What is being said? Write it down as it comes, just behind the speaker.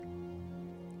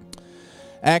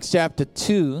Acts chapter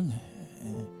 2,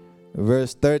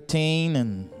 verse 13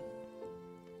 and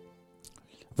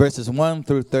verses 1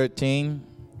 through 13.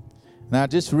 Now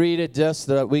just read it just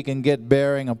so that we can get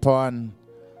bearing upon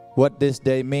what this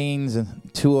day means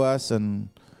to us and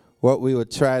what we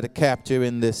would try to capture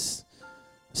in this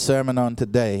sermon on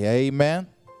today. Amen.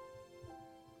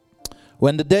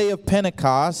 When the day of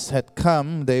Pentecost had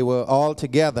come, they were all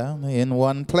together in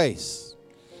one place.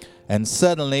 And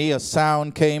suddenly a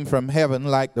sound came from heaven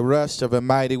like the rush of a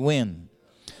mighty wind,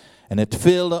 and it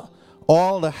filled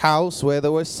all the house where they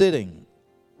were sitting.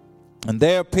 And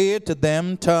there appeared to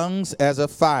them tongues as of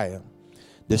fire,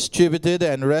 distributed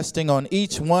and resting on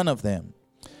each one of them.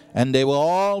 And they were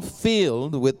all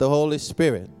filled with the Holy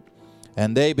Spirit.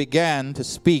 And they began to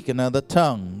speak in other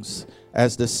tongues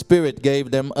as the Spirit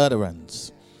gave them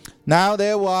utterance. Now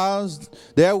there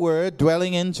were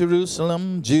dwelling in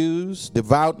Jerusalem Jews,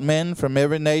 devout men from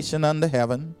every nation under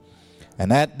heaven.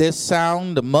 And at this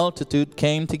sound the multitude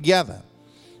came together,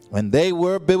 and they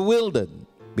were bewildered,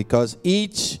 because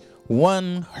each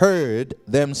one heard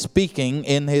them speaking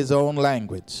in his own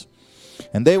language.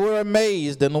 And they were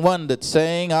amazed and wondered,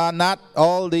 saying, Are not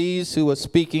all these who are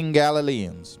speaking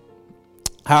Galileans?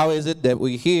 How is it that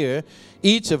we hear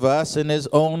each of us in his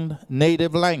own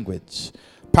native language?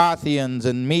 Parthians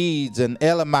and Medes and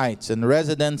Elamites and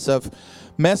residents of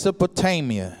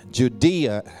Mesopotamia,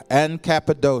 Judea and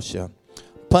Cappadocia,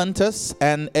 Pontus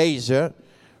and Asia,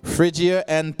 Phrygia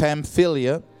and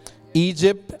Pamphylia,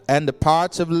 Egypt and the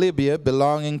parts of Libya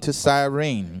belonging to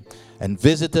Cyrene, and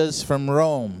visitors from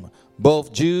Rome,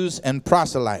 both Jews and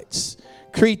proselytes,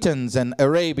 Cretans and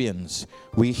Arabians.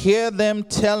 We hear them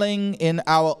telling in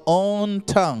our own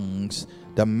tongues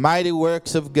the mighty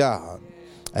works of God.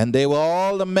 And they were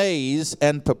all amazed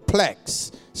and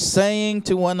perplexed, saying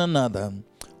to one another,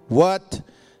 What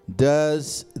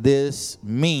does this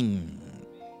mean?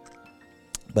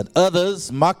 But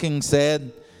others, mocking,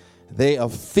 said, They are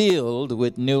filled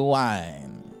with new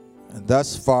wine.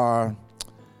 Thus far,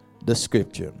 the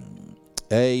scripture.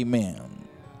 Amen.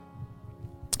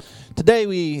 Today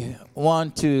we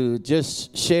want to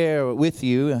just share with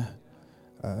you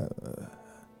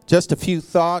just a few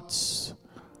thoughts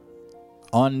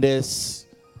on this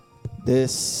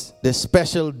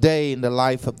special day in the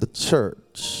life of the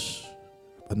church,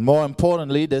 but more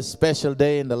importantly, this special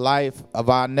day in the life of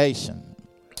our nation.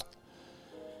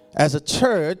 As a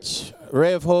church,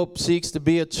 Ray of Hope seeks to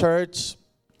be a church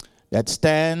that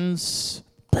stands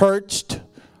perched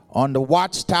on the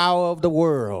watchtower of the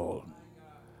world,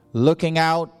 looking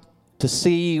out to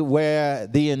see where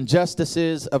the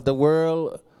injustices of the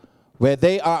world, where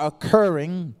they are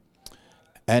occurring,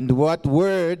 and what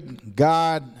word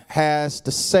God has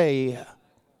to say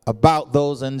about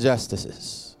those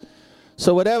injustices.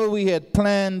 So whatever we had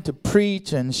planned to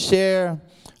preach and share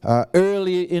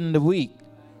early in the week,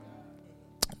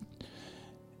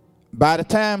 by the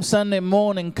time Sunday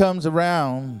morning comes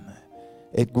around,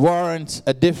 it warrants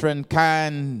a different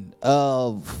kind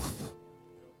of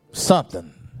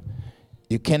something.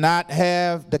 You cannot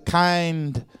have the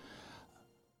kind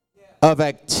of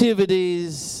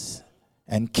activities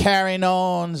and carrying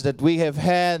ons that we have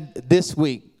had this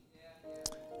week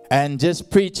and just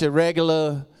preach a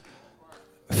regular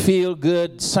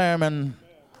feel-good sermon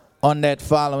on that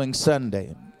following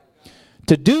Sunday.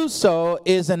 To do so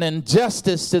is an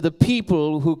injustice to the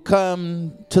people who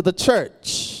come to the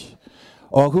church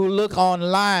or who look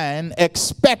online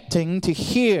expecting to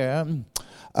hear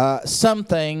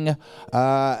something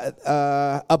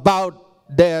about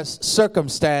their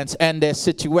circumstance and their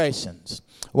situations.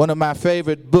 One of my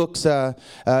favorite books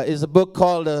is a book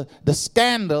called The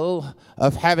Scandal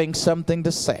of Having Something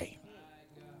to Say.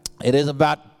 It is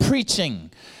about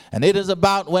preaching, and it is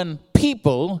about when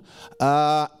people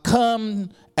come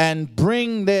and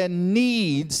bring their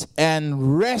needs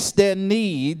and rest their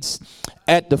needs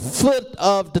at the foot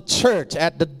of the church,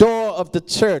 at the door of the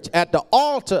church, at the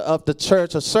altar of the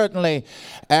church, or certainly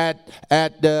at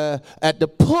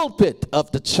the pulpit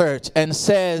of the church, and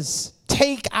says,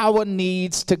 Take our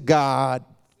needs to God.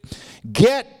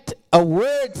 Get a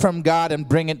word from God and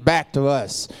bring it back to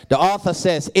us. The author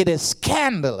says it is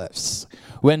scandalous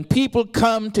when people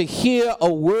come to hear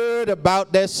a word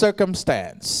about their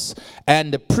circumstance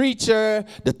and the preacher,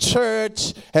 the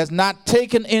church, has not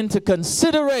taken into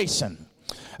consideration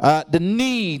the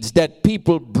needs that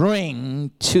people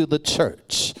bring to the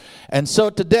church. And so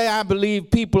today I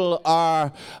believe people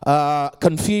are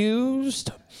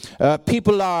confused.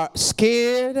 People are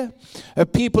scared.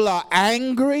 People are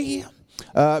angry.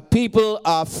 People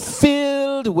are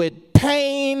filled with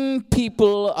pain.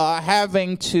 People are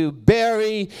having to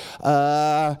bury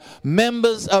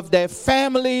members of their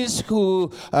families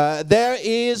who there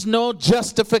is no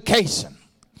justification.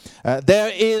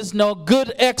 There is no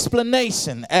good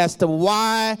explanation as to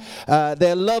why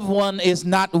their loved one is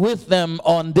not with them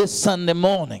on this Sunday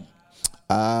morning.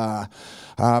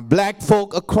 Black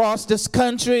folk across this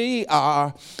country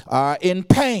are in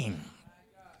pain.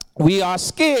 We are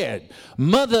scared.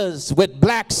 Mothers with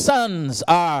black sons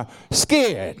are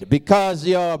scared because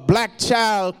your black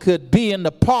child could be in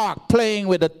the park playing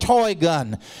with a toy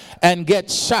gun and get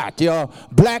shot. Your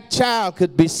black child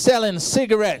could be selling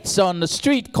cigarettes on the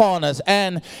street corners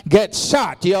and get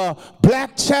shot. Your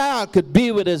black child could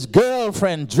be with his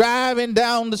girlfriend driving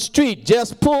down the street,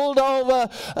 just pulled over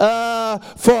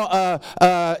for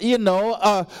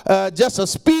just a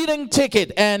speeding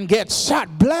ticket and get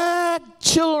shot. Black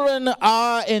children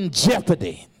are in jeopardy.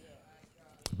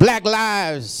 Black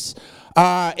lives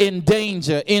are in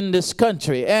danger in this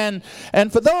country. And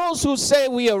for those who say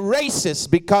we are racist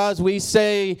because we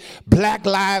say black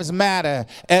lives matter,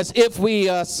 as if we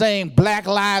are saying black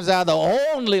lives are the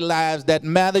only lives that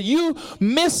matter, you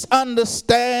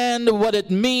misunderstand what it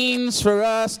means for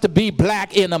us to be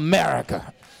black in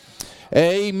America.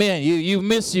 Amen. You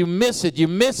miss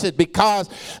it because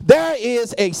there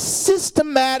is a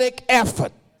systematic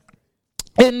effort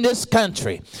in this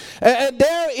country.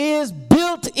 There is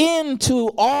built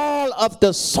into all of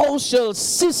the social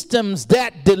systems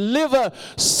that deliver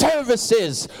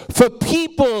services for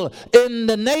people in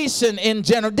the nation in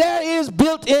general. There is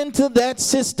built into that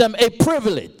system a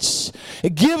privilege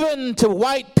given to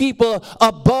white people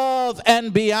above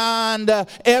and beyond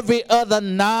every other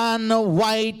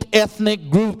non-white ethnic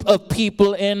group of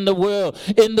people in the world.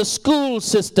 In the school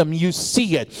system, you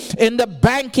see it. In the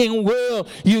banking world,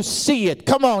 you see it.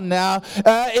 Come on now.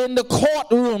 In the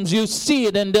courtrooms, you see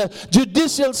it. In the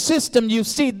judicial system, you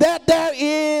see that there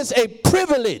is a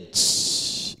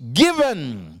privilege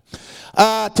given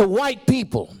to white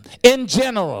people in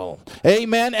general.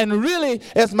 Amen. And really,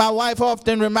 as my wife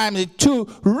often reminds me, to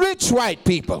rich white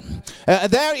people.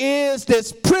 There is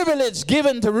this privilege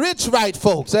given to rich white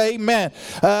folks, amen,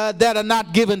 that are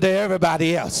not given to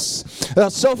everybody else.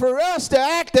 So for us to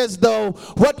act as though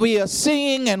what we are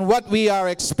seeing and what we are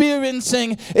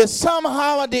experiencing is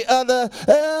somehow or the other,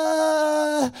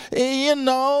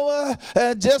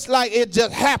 just like it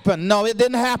just happened. No, it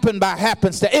didn't happen by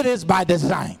happenstance. It is by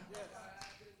design.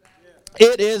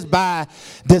 It is by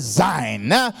design.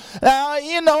 Now,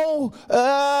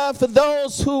 for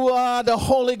those who are the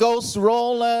Holy Ghost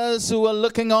rollers who are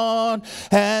looking on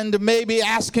and maybe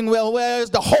asking, well, where's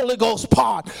the Holy Ghost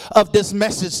part of this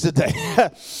message today?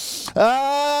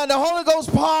 The Holy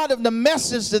Ghost part of the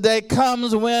message today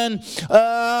comes when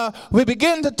we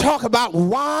begin to talk about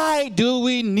why do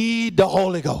we need the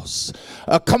Holy Ghost?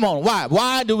 Come on, why?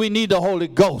 Why do we need the Holy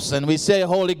Ghost? And we say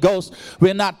Holy Ghost,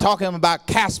 we're not talking about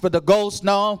Casper the Ghost.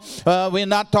 No, we're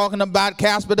not talking about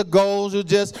Casper the Ghost who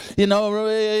just, that's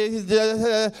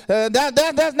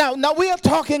not. No, we are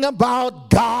talking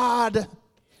about God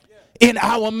in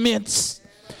our midst,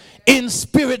 in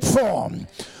spirit form,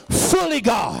 fully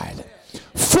God,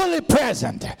 fully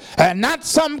present, and not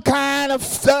some kind of,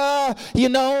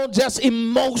 just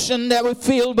emotion that we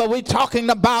feel, but we're talking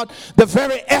about the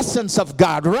very essence of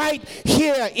God right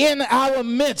here in our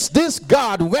midst. This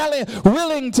God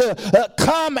willing to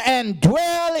come and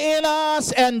dwell in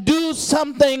us and do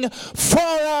something for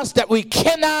us that we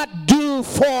cannot do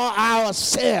for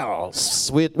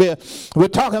ourselves. We're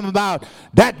talking about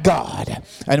that God,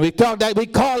 and we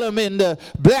call him in the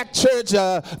black church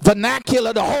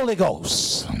vernacular the Holy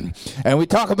Ghost. And we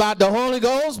talk about the Holy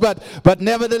Ghost, but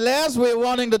nevertheless, we're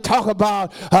wanting to talk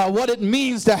about what it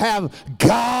means to have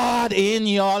God in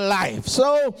your life.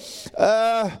 So,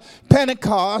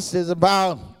 Pentecost is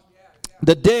about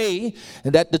the day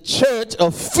that the church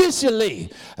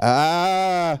officially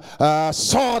saw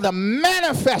the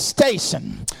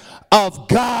manifestation of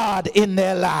God in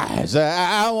their lives.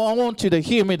 I want you to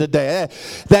hear me today,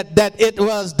 that it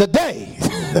was the day.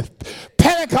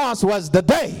 Pentecost was the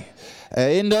day.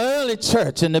 In the early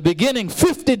church, in the beginning,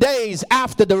 50 days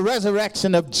after the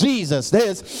resurrection of Jesus,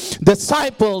 his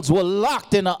disciples were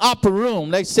locked in an upper room.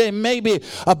 They say maybe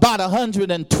about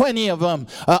 120 of them.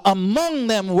 Among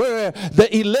them were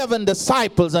the 11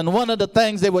 disciples, and one of the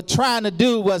things they were trying to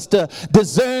do was to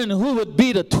discern who would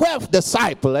be the 12th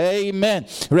disciple. Amen.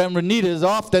 Reverend Renita has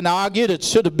often argued it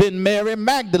should have been Mary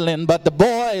Magdalene, but the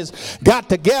boys got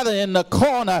together in the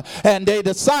corner and they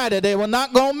decided they were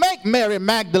not going to make Mary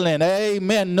Magdalene.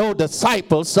 amen, no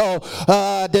disciples. So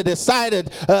they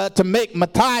decided to make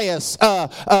Matthias,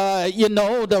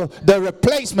 the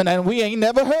replacement. And we ain't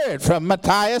never heard from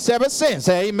Matthias ever since.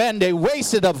 Amen. They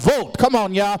wasted a vote. Come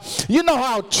on, y'all. You know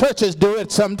how churches do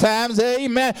it sometimes.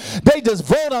 Amen. They just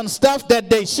vote on stuff that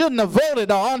they shouldn't have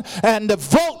voted on, and the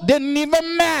vote didn't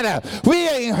even matter. We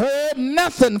ain't heard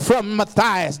nothing from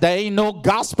Matthias. There ain't no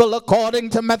gospel according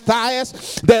to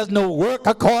Matthias. There's no work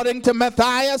according to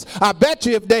Matthias. I bet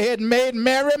you if they had made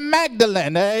Mary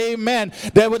Magdalene, amen,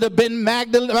 there would have been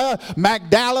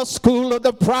Magdala, School of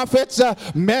the Prophets,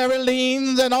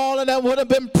 Marylines, and all of that would have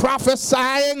been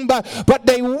prophesying, but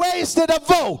they wasted a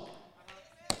vote.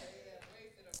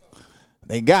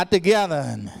 They got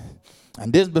together,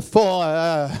 and this before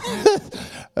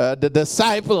the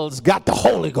disciples got the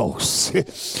Holy Ghost.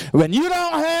 When you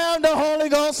don't have the Holy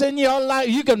Ghost in your life,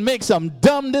 you can make some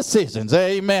dumb decisions.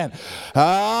 Amen.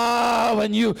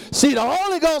 When you see, the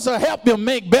Holy Ghost will help you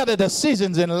make better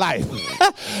decisions in life.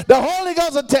 The Holy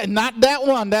Ghost will tell you, not that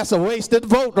one. That's a wasted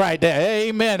vote right there.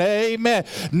 Amen. Amen.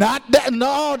 Not that.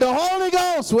 No, the Holy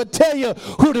Ghost will tell you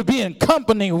who to be in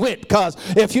company with. Because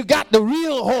if you got the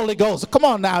real Holy Ghost, come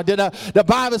on now. The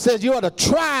Bible says you ought to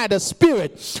try the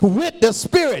Spirit with the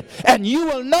Spirit, and you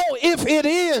will know if it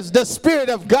is the Spirit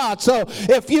of God. So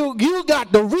if you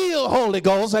got the real Holy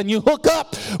Ghost and you hook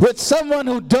up with someone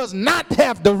who does not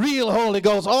have the real Holy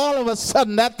Ghost, all of a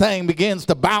sudden that thing begins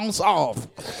to bounce off.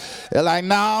 They're like,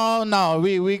 no,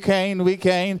 we can't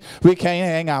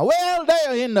hang out. Well,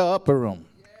 they're in the upper room.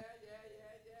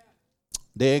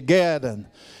 They're gathered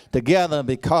together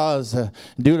because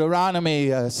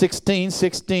Deuteronomy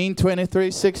 16,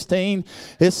 23, 16,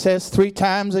 it says 3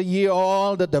 times a year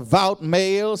all the devout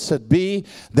males should be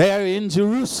there in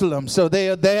Jerusalem. So they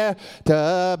are there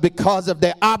because of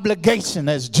their obligation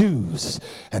as Jews.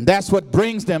 And that's what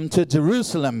brings them to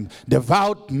Jerusalem.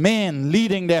 Devout men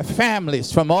leading their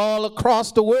families from all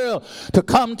across the world to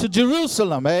come to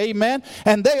Jerusalem. Amen.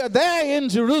 And they are there in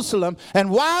Jerusalem. And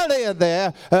while they are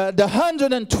there, the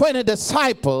 120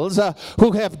 disciples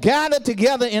who have gathered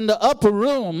together in the upper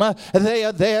room, they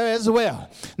are there as well.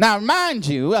 Now, mind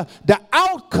you, the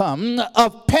outcome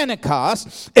of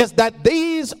Pentecost is that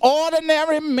these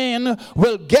ordinary men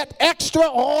will get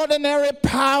extraordinary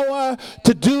power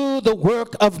to do the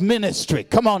work of ministry.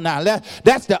 Come on now,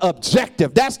 that's the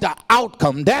objective, that's the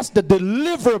outcome, that's the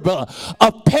deliverable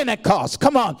of Pentecost.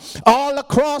 Come on, all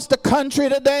across the country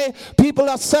today, people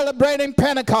are celebrating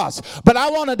Pentecost. But I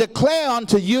want to declare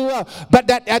unto you, but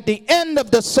that at the end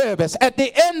of the service, at the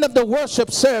end of the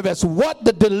worship service, what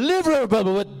the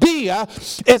deliverable would be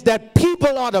is that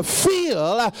people ought to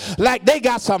feel like they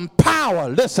got some power,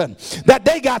 listen, that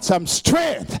they got some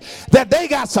strength, that they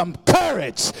got some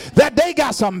courage, that they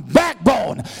got some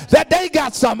backbone, that they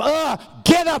got some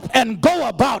get up and go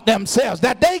about themselves,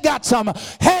 that they got some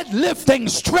head lifting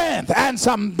strength and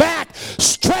some back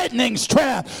straightening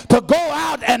strength to go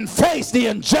out and face the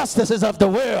injustices of the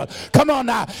world. Come on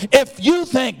now, if you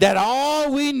think that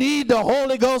all we need the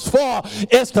Holy Ghost for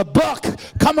is to buck,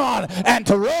 come on, and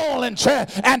to roll and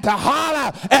and to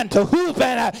holler and to hoop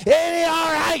and it ain't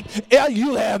all right,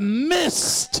 you have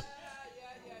missed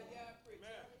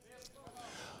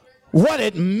what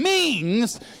it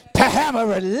means to have a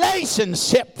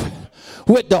relationship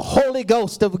with the Holy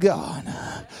Ghost of God.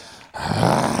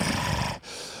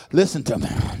 Listen to me.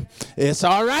 It's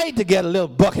all right to get a little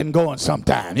bucking going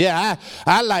sometime. Yeah,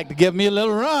 I like to give me a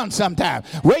little run sometime.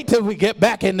 Wait till we get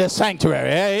back in this sanctuary.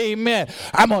 Amen.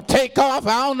 I'm going to take off.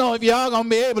 I don't know if y'all going to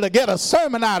be able to get a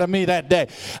sermon out of me that day.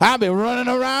 I'll be running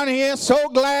around here so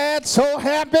glad, so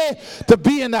happy to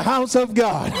be in the house of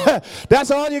God.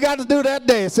 That's all you got to do that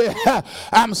day. Say,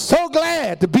 I'm so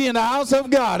glad to be in the house of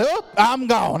God. Oh, I'm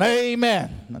gone.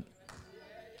 Amen.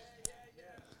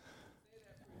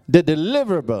 The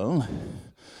deliverable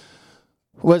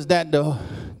was that the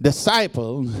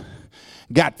disciples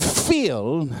got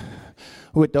filled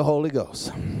with the Holy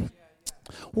Ghost.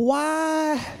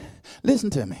 Why? Listen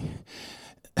to me.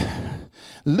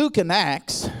 Luke and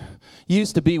Acts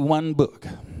used to be one book.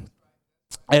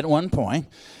 At one point,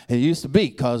 it used to be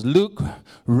because Luke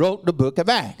wrote the book of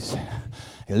Acts.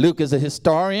 Luke is a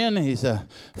historian. He's a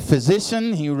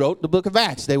physician. He wrote the book of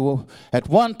Acts. They were, at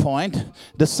one point,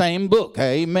 the same book.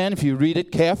 Amen. If you read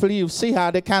it carefully, you'll see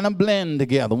how they kind of blend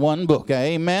together. One book.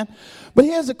 Amen. But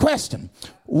here's the question.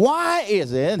 Why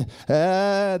is it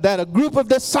that a group of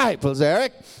disciples,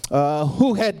 Eric,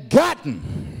 who had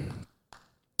gotten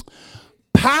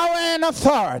power and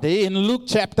authority in Luke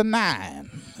chapter 9,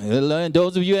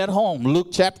 those of you at home, Luke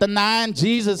chapter 9,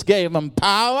 Jesus gave them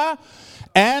power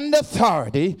and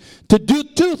authority to do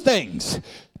two things: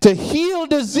 to heal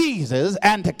diseases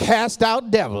and to cast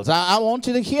out devils. I want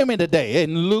you to hear me today.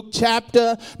 In Luke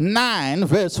chapter 9,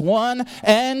 verse 1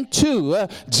 and 2,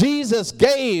 Jesus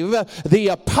gave the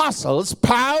apostles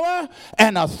power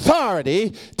and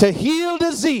authority to heal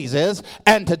diseases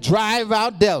and to drive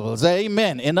out devils.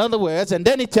 Amen. In other words, and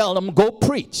then he told them, go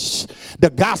preach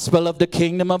the gospel of the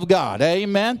kingdom of God.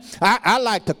 Amen. I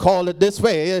like to call it this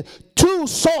way: two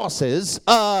sources,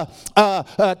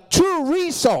 two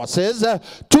resources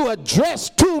to address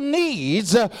two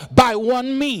needs by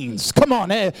one means. Come on,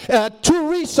 two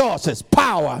resources: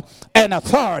 power and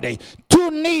authority.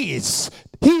 Two needs: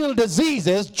 heal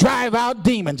diseases, drive out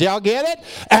demons. Y'all get it?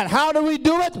 And how do we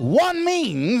do it? One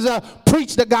means: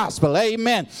 preach the gospel.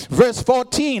 Amen. Verse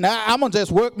 14. I'm going to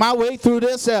just work my way through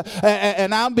this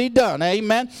and I'll be done.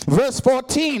 Amen. Verse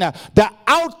 14. The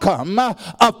outcome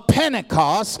of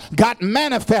Pentecost got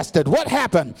manifested. What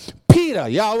happened? Peter,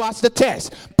 y'all watch the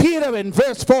text. Peter in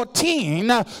verse 14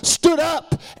 stood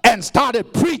up and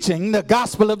started preaching the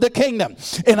gospel of the kingdom.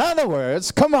 In other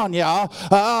words, come on y'all,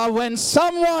 when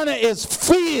someone is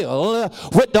filled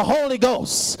with the Holy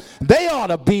Ghost, they ought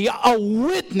to be a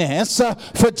witness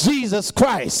for Jesus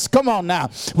Christ. Come on now.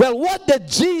 Well, what did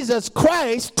Jesus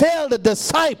Christ tell the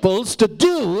disciples to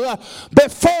do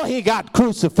before he got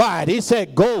crucified? He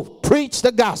said, go preach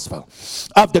the gospel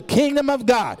of the kingdom of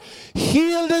God,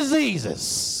 heal diseases,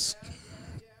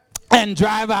 and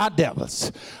drive out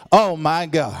devils. Oh my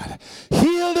God.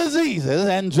 Heal diseases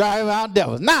and drive out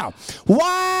devils. Now,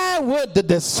 why would the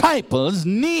disciples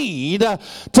need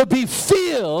to be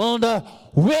filled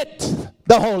with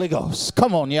the Holy Ghost?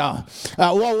 Come on, y'all.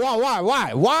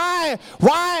 Why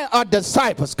are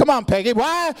disciples? Come on, Peggy.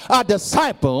 Why are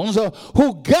disciples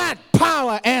who got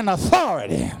power and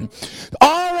authority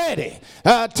already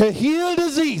to heal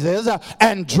diseases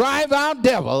and drive out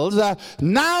devils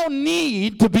now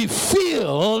need to be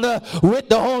filled with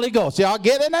the Holy Ghost? Y'all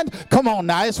getting it? Come on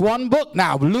now. It's one book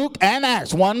now. Luke and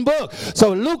Acts, one book.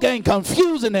 So Luke ain't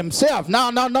confusing himself.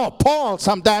 No. Paul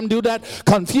sometimes do that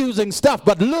confusing stuff,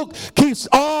 but Luke keeps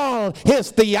all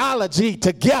his theology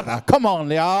together. Come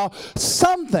on, y'all.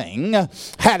 Something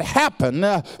had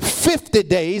happened 50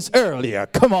 days earlier.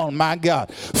 Come on, my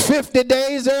God. 50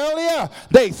 days earlier,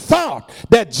 they thought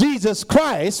that Jesus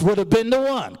Christ would have been the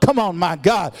one. Come on, my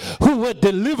God, who would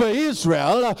deliver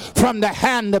Israel from the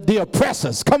hand of the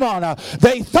oppressors. Come on.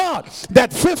 They thought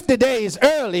that 50 days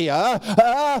earlier,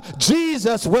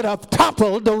 Jesus would have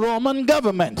toppled the Roman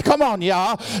government. Come on,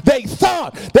 y'all. They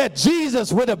thought that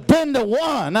Jesus would have been the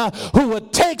one who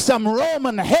would take some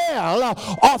Roman hell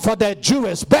off of their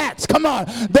Jewish backs. Come on.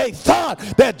 They thought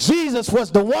that Jesus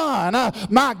was the one,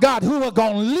 my God, who was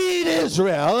going to lead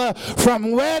Israel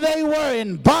from where they were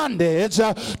in bondage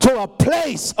to a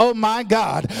place, oh my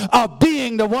God, of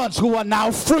being the ones who are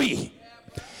now free.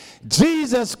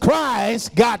 Jesus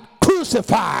Christ got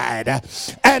crucified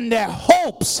and their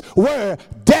hopes were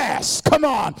dashed. Come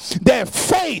on. Their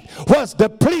faith was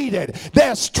depleted.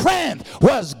 Their strength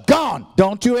was gone.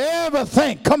 Don't you ever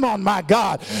think, come on, my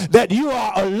God, that you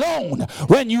are alone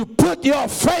when you put your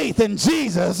faith in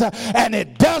Jesus and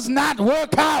it does not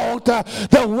work out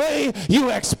the way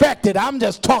you expected. I'm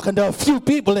just talking to a few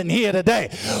people in here today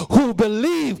who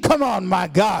believe, come on, my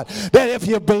God, that if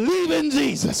you believe in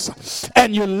Jesus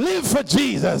and you live for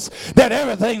Jesus, that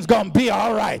everything's going to be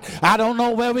all right. I don't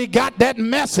know where we got that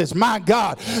message, my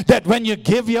God, that when you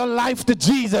give your life to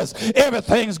Jesus,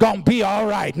 everything's going to be all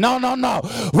right. No.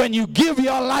 When you give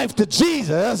your life to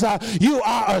Jesus, you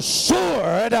are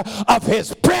assured of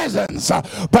his presence.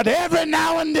 But every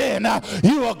now and then,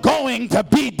 you are going to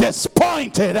be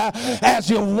disappointed as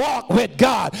you walk with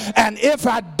God. And if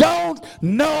I don't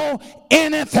know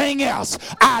anything else,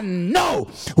 I know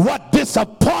what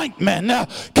disappointment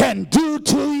can do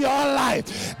to your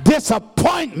life.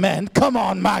 Disappointment, come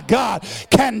on, my God,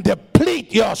 can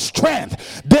deplete your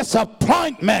strength.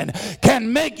 Disappointment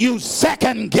can make you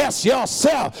second guess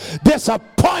yourself.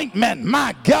 Disappointment,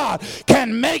 my God,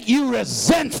 can make you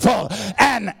resentful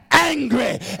and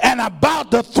angry and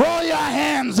about to throw your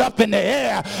hands up in the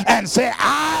air and say,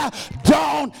 I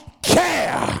don't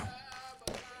care.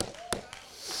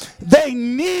 They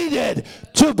needed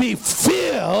to be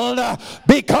filled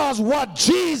because what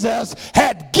Jesus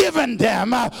had given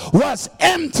them was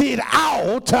emptied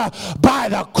out by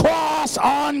the cross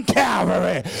on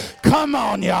Calvary. Come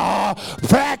on, y'all.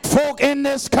 Black folk in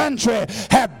this country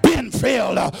have been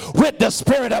filled with the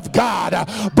Spirit of God,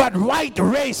 but white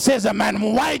racism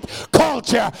and white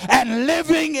culture and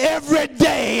living every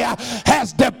day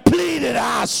has depleted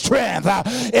our strength.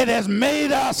 It has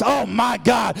made us, oh my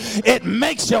God, it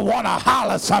makes you want to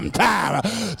holler sometime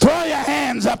Throw your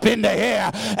hands up in the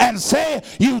air and say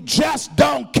you just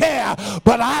don't care.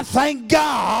 But I thank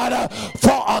God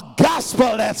for a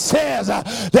gospel that says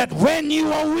that when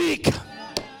you are weak,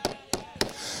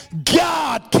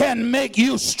 God can make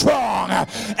you strong.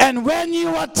 And when you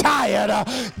are tired,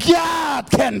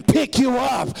 God can pick you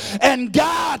up. And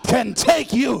God can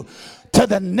take you to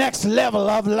the next level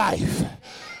of life.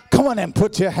 Come on and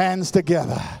put your hands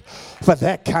together for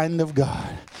that kind of God.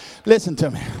 Listen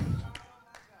to me.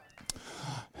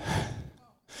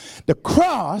 The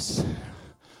cross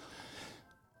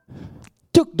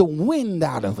took the wind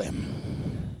out of him.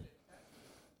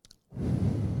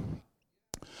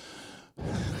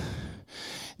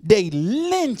 They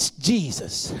lynched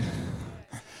Jesus.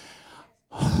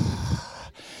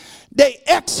 They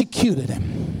executed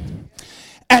him.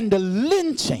 And the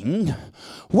lynching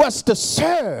was to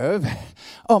serve,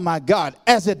 oh my God,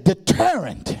 as a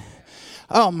deterrent.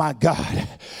 Oh my God.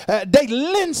 They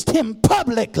lynched him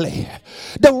publicly.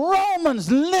 The Romans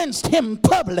lynched him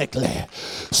publicly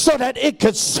so that it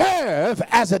could serve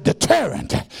as a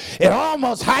deterrent. It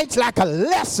almost hides like a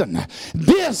lesson.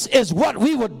 This is what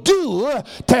we would do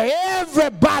to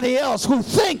everybody else who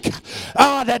think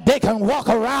that they can walk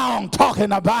around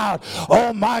talking about,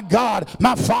 oh my God,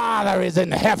 my Father is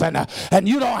in heaven, and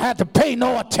you don't have to pay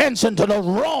no attention to the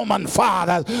Roman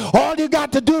fathers. All you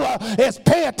got to do is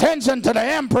pay attention to the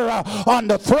emperor on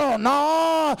the throne.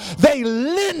 No, they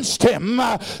lynched him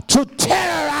to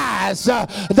terrorize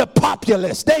the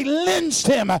populace. They lynched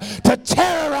him to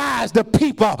terrorize the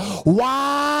people.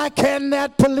 Why can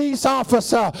that police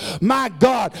officer, my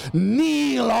God,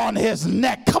 kneel on his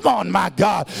neck? Come on, my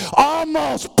God,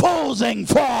 almost posing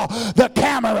for the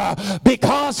camera,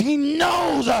 because he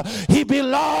knows he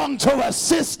belongs to a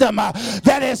system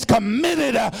that is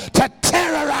committed to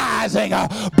terrorizing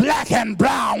black and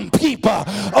brown people.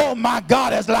 Oh my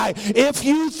God, it's like, if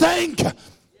you think,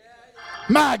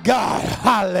 my God,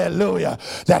 hallelujah,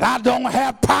 that I don't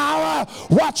have power,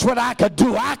 watch what I could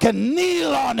do. I can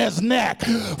kneel on his neck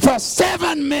for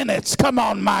 7 minutes. Come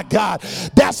on, my God.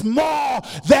 That's more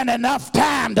than enough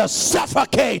time to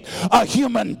suffocate a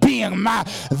human being.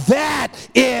 That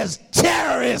is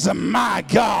terrorism, my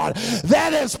God.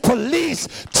 That is police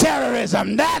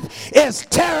terrorism. That is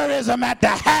terrorism at the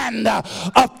hand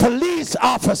of police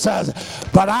officers.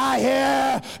 But I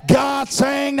hear God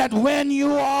saying that when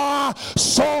you are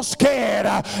so scared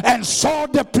and so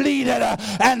depleted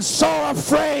and so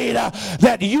afraid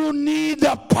that you need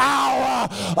the power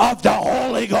of the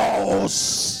Holy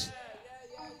Ghost.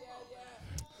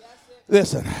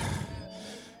 Listen,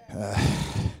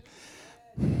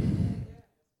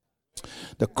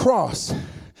 the cross,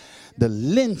 the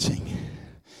lynching,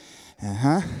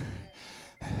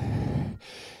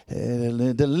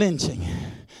 the lynching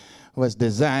was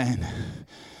designed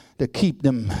to keep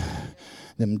them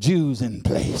Jews in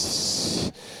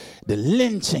place. The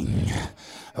lynching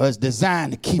was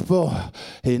designed to keep,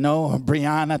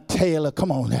 Breonna Taylor.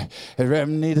 Come on,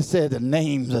 Reverend Nita said the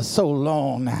names are so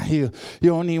long now. You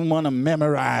don't even want to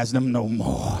memorize them no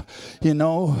more.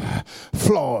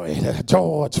 Floyd,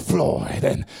 George Floyd,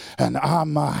 and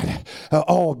Ahmaud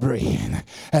Arbery,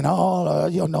 and all,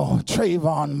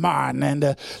 Trayvon Martin, and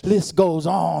the list goes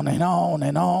on and on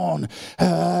and on.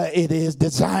 It is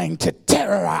designed to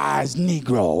terrorize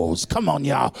Negroes. Come on,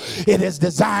 y'all. It is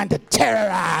designed to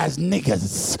terrorize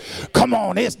niggas. Come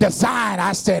on, it's designed,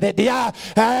 I said it,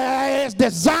 it's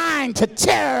designed to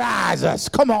terrorize us.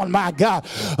 Come on, my God.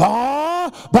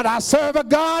 Oh, but I serve a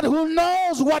God who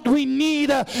knows what we need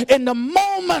in the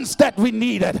moments that we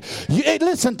need it.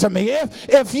 Listen to me,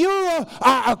 if you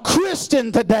are a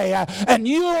Christian today and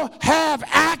you have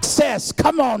access,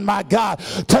 come on, my God,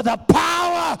 to the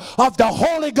power of the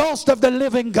Holy Ghost of the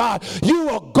living God, you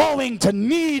are going to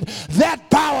need that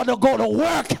power to go to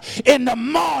work in the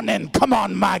morning. Come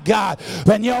on, my God.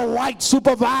 When your white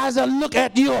supervisor look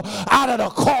at you out of the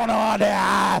corner of their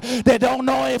eye, they don't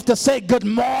know if to say good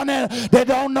morning. They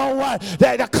don't know what.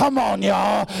 Come on,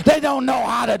 y'all. They don't know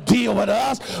how to deal with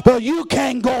us. But you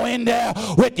can't go in there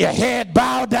with your head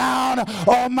bowed down.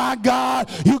 Oh, my God.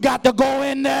 You got to go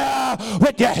in there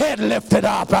with your head lifted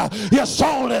up. Your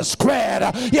soul is squared.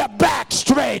 Your back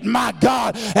straight, my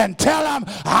God. And tell them,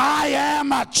 I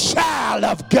am a child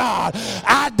of God.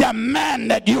 I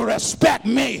demand that you respect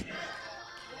me.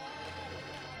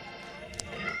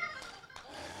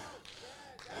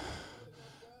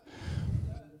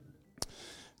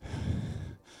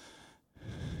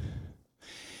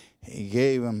 He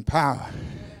gave him power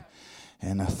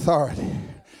and authority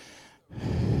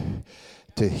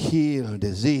to heal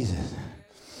diseases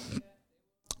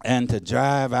and to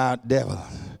drive out devils.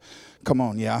 Come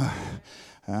on, y'all.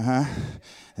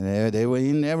 And they were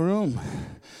in that room,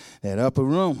 that upper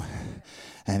room.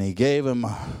 And he gave him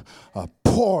a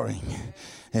pouring.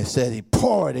 It said he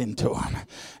poured into him.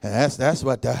 And that's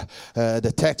what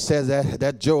the text says,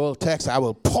 that Joel text, I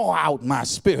will pour out my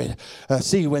spirit.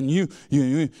 See, when you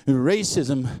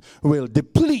racism will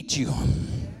deplete you.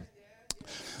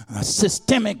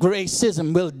 Systemic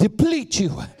racism will deplete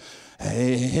you.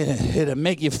 It'll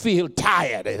make you feel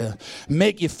tired. It'll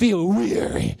make you feel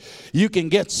weary. You can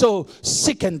get so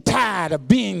sick and tired of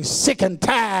being sick and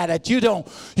tired that you don't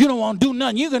want to do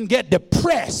nothing. You can get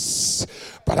depressed.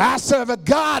 But I serve a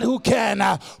God who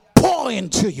can pour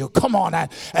into you. Come on.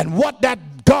 And what that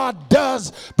God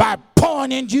does by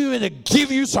pouring into you to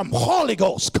give you some Holy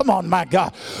Ghost. Come on, my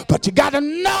God. But you got to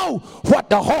know what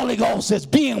the Holy Ghost is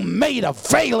being made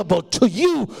available to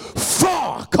you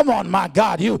for. Come on, my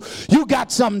God. You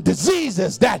got some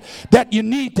diseases that you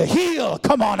need to heal.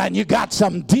 Come on. And you got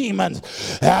some demons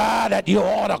that you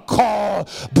ought to call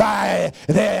by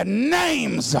their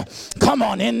names. Come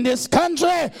on. In this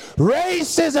country,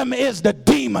 racism is the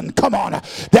demon. Come on.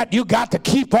 That you got to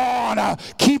keep on.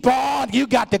 You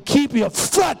got to keep your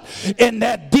foot in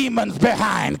that demon's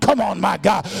behind. Come on, my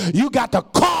God. You got to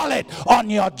call it on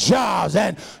your jobs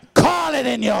and call it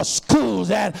in your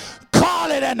schools and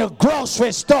call it in the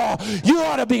grocery store. You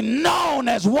ought to be known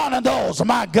as one of those,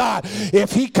 my God.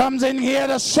 If he comes in here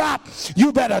to shop,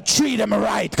 you better treat him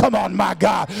right. Come on, my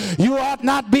God. You ought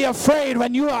not be afraid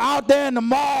when you are out there in the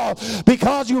mall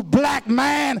because you black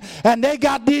man and they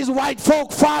got these white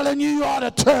folk following you. You ought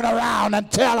to turn around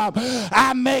and tell them,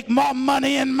 I make more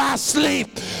money in my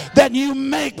sleep than you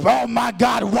make, oh my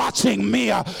God, watching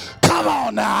me. Come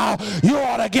on now. You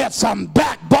ought to get some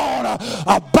backbone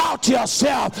about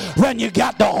yourself when you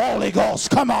got the Holy Ghost.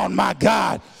 Come on, my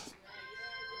God.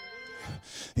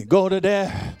 You go to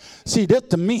there. See, this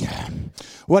to me,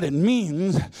 what it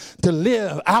means to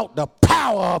live out the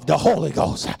power of the Holy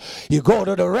Ghost. You go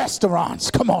to the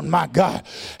restaurants, come on, my God,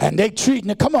 and they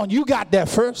treating it. Come on, you got there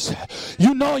first.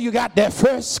 You know you got there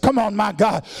first. Come on, my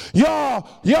God.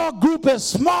 Your group is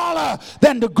smaller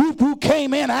than the group who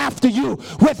came in after you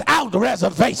without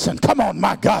reservation. Come on,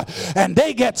 my God. And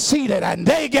they get seated and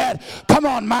they get, come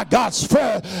on, my God,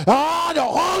 spur. Oh, the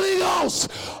Holy Ghost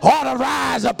ought to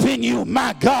rise up in you,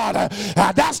 my God.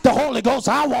 That's the Holy Ghost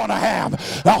I want to have.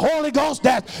 The Holy Ghost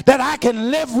that I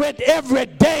can live with every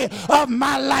day of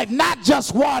my life. Not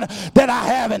just one that I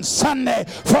have in Sunday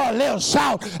for a little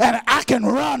shout. And I can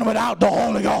run without the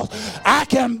Holy Ghost. I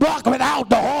can buck without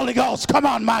the Holy Ghost. Come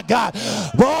on, my God.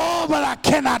 Oh, but I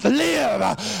cannot live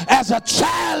as a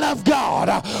child of God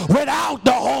without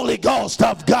the Holy Ghost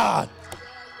of God.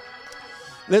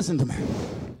 Listen to me.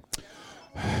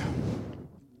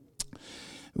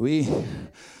 We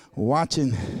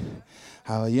watching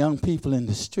our young people in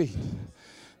the street.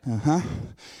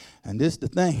 And this the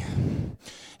thing.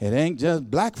 It ain't just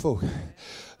black folk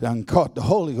done caught the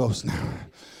Holy Ghost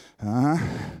now.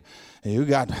 You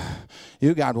got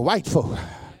white folk.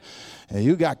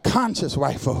 You got conscious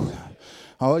white folk.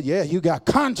 Oh yeah, you got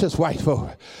conscious white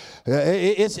folk.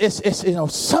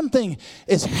 It's something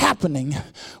is happening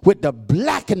with the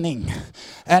blackening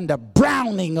and the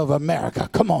browning of America.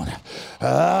 Come on.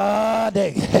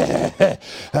 They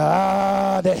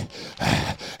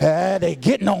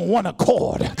getting on one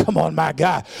accord. Come on, my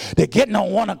God. They're getting on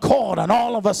one accord, and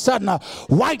all of a sudden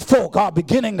white folk are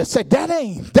beginning to say, that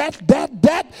ain't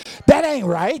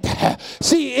right.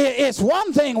 See, it's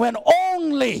one thing when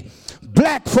only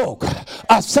black folk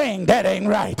are saying that ain't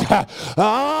right.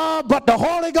 But the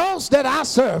Holy Ghost that I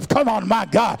serve, come on, my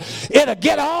God, it'll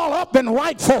get all up in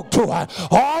white folk too,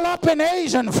 all up in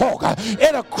Asian folk.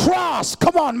 It'll cross.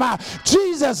 Come on,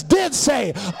 Jesus did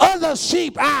say, other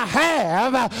sheep I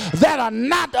have that are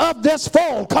not of this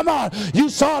fold. Come on, you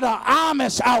saw the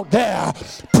Amish out there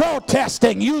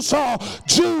protesting. You saw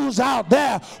Jews out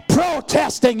there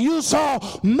protesting. You saw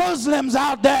Muslims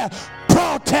out there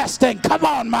protesting. Come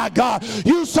on, my God.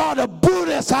 You saw the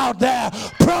Buddhists out there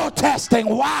protesting.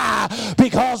 Why?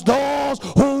 Because those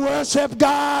who worship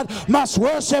God must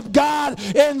worship God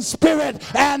in spirit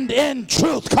and in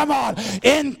truth. Come on.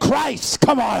 In Christ.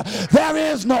 Come on. There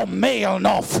is no male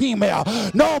nor female,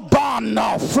 no bond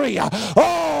nor free.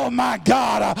 Oh, my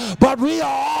God. But we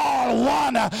are all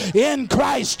one in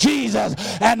Christ Jesus.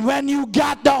 And when you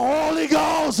got the Holy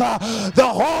Ghost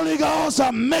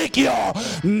will make your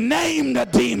name the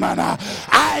demon,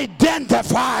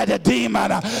 identify the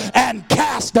demon, and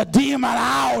cast the demon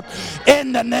out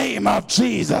in the name of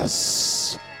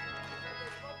Jesus.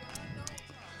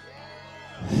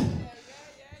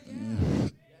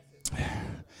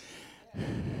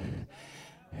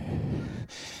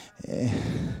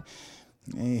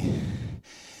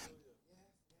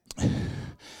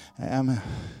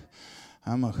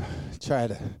 I'm going to try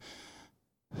to.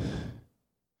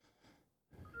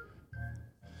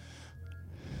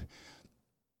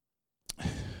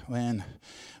 When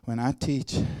I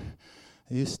teach,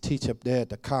 I used to teach up there at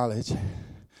the college,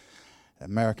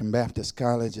 American Baptist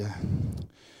College. I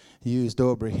used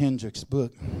Aubrey Hendricks'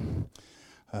 book,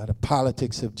 The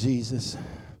Politics of Jesus.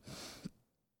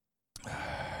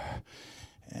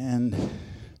 And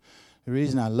the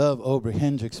reason I love Aubrey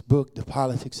Hendricks' book, The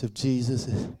Politics of Jesus,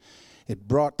 is it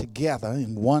brought together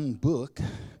in one book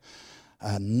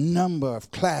a number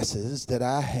of classes that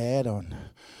I had on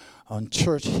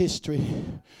church history,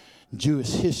 Jewish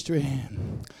history.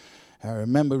 I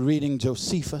remember reading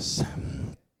Josephus.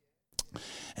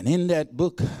 And in that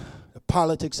book, The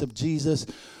Politics of Jesus,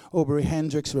 Aubrey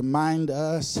Hendricks reminds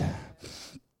us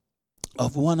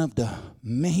of one of the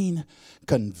main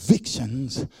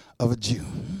convictions of a Jew.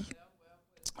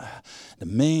 The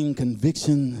main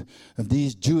conviction of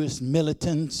these Jewish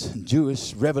militants,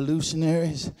 Jewish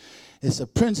revolutionaries, is a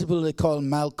principle they call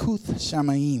Malkuth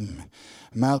Shamayim.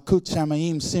 Malkuth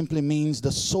Shamayim simply means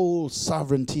the sole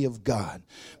sovereignty of God,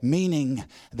 meaning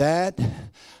that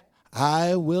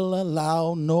I will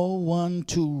allow no one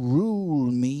to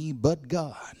rule me but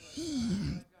God.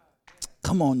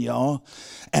 Come on, y'all.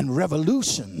 And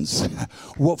revolutions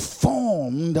were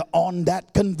formed on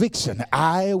that conviction.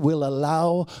 I will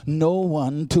allow no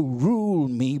one to rule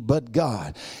me but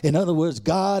God. In other words,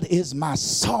 God is my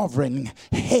sovereign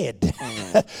head.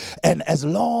 And as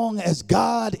long as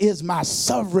God is my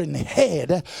sovereign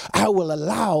head, I will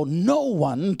allow no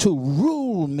one to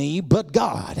rule me but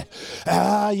God.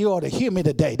 You ought to hear me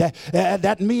today.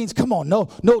 That means, come on,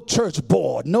 no church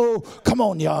board. No, come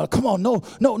on, y'all. Come on,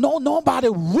 nobody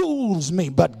rules me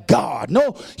but God.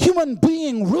 No human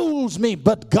being rules me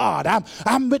but God.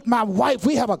 I'm with my wife.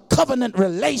 We have a covenant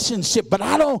relationship, but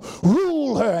I don't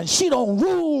rule her and she don't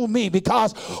rule me,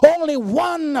 because only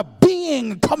one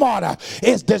being, come on,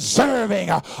 is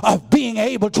deserving of being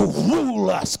able to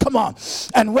rule us. Come on.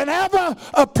 And whenever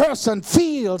a person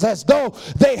feels as though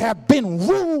they have been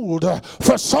ruled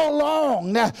for so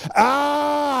long,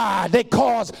 they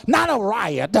cause not a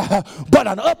riot, but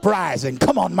an uprising.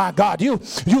 Come on, my God. You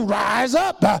rise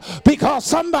up because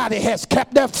somebody has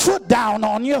kept their foot down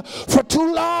on you for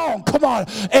too long. Come on.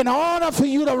 In order for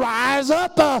you to rise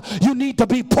up, you need to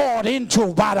be poured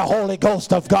into by the Holy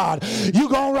Ghost of God. You're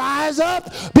going to rise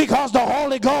up because the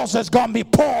Holy Ghost is going to be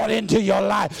poured into your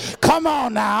life. Come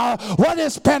on now. What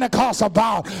is Pentecost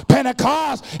about?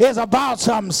 Pentecost is about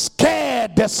some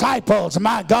scared disciples,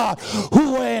 my God,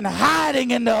 who were in hiding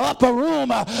in the upper room,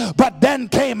 but then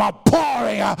came a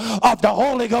pouring of the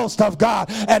Holy Ghost of God.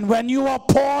 And when you are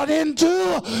poured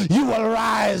into, you will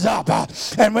rise up.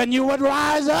 And when you would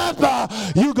rise up,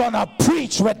 you're going to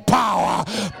preach with power,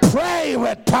 pray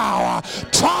with power,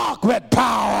 talk with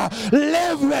power,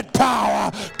 live with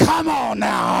power. Come on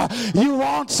now. You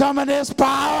want some of this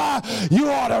power? You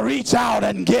ought to reach out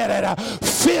and get it.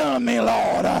 Fill me,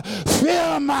 Lord.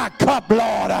 Fill my cup,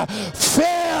 Lord.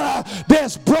 Fill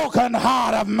this broken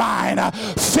heart of mine.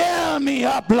 Fill me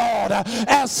up, Lord.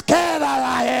 As scared as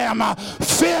I am,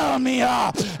 fill me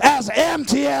up. As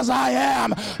empty as I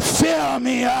am, fill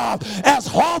me up. As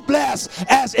hopeless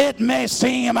as it may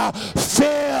seem,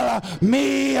 fill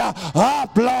me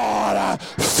up, Lord.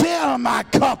 Fill my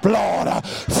cup, Lord.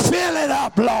 Fill it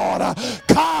up, Lord.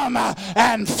 Come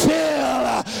and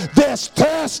fill this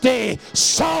thirsty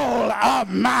soul of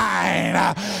mine.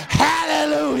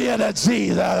 Hallelujah to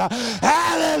Jesus.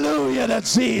 Hallelujah to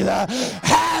Jesus.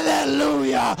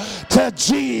 Hallelujah to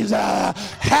Jesus.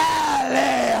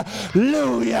 Hallelujah.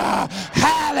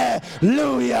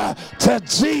 Hallelujah to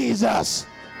Jesus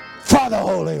for the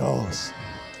Holy Ghost.